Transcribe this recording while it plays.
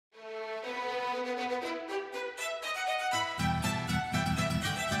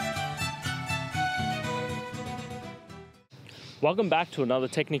Welcome back to another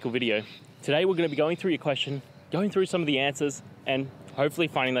technical video. Today we're going to be going through your question, going through some of the answers, and hopefully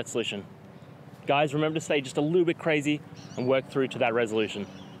finding that solution. Guys, remember to stay just a little bit crazy and work through to that resolution.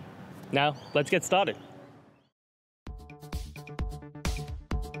 Now, let's get started.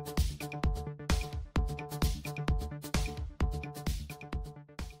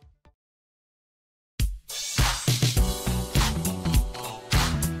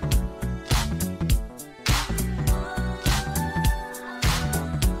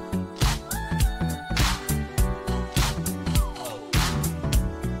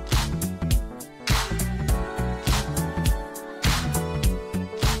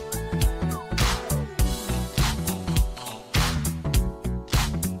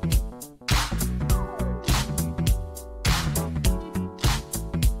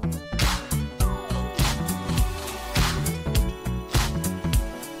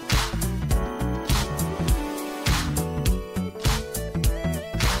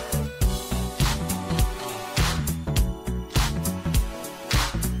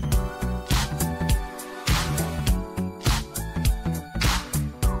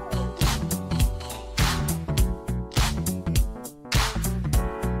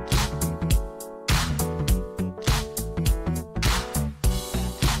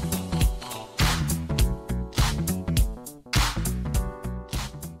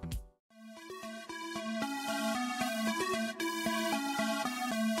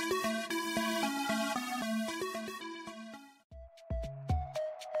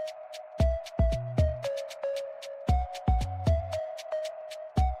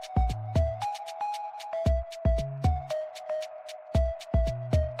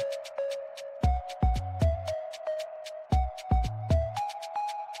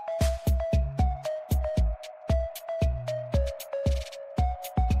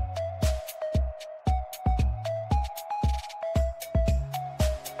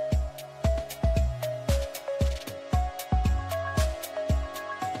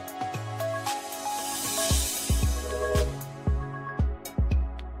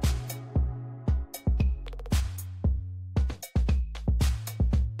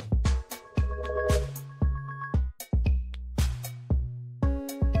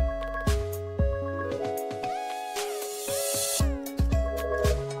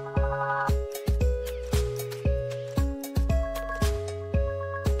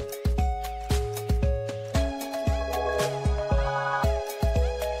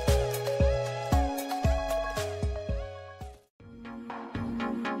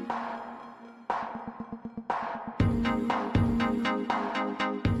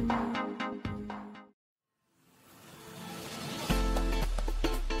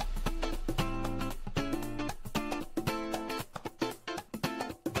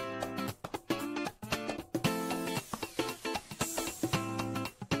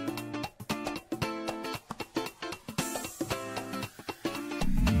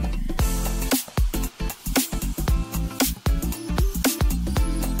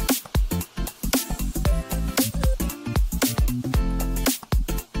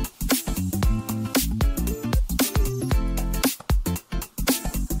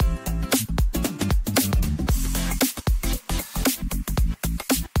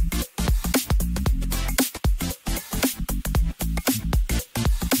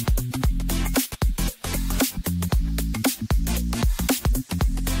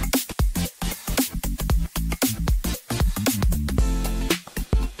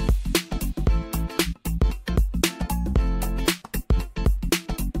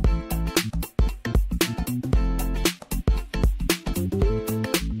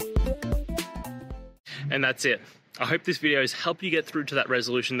 And that's it. I hope this video has helped you get through to that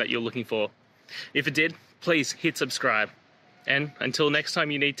resolution that you're looking for. If it did, please hit subscribe. And until next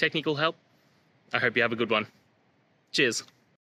time you need technical help, I hope you have a good one. Cheers.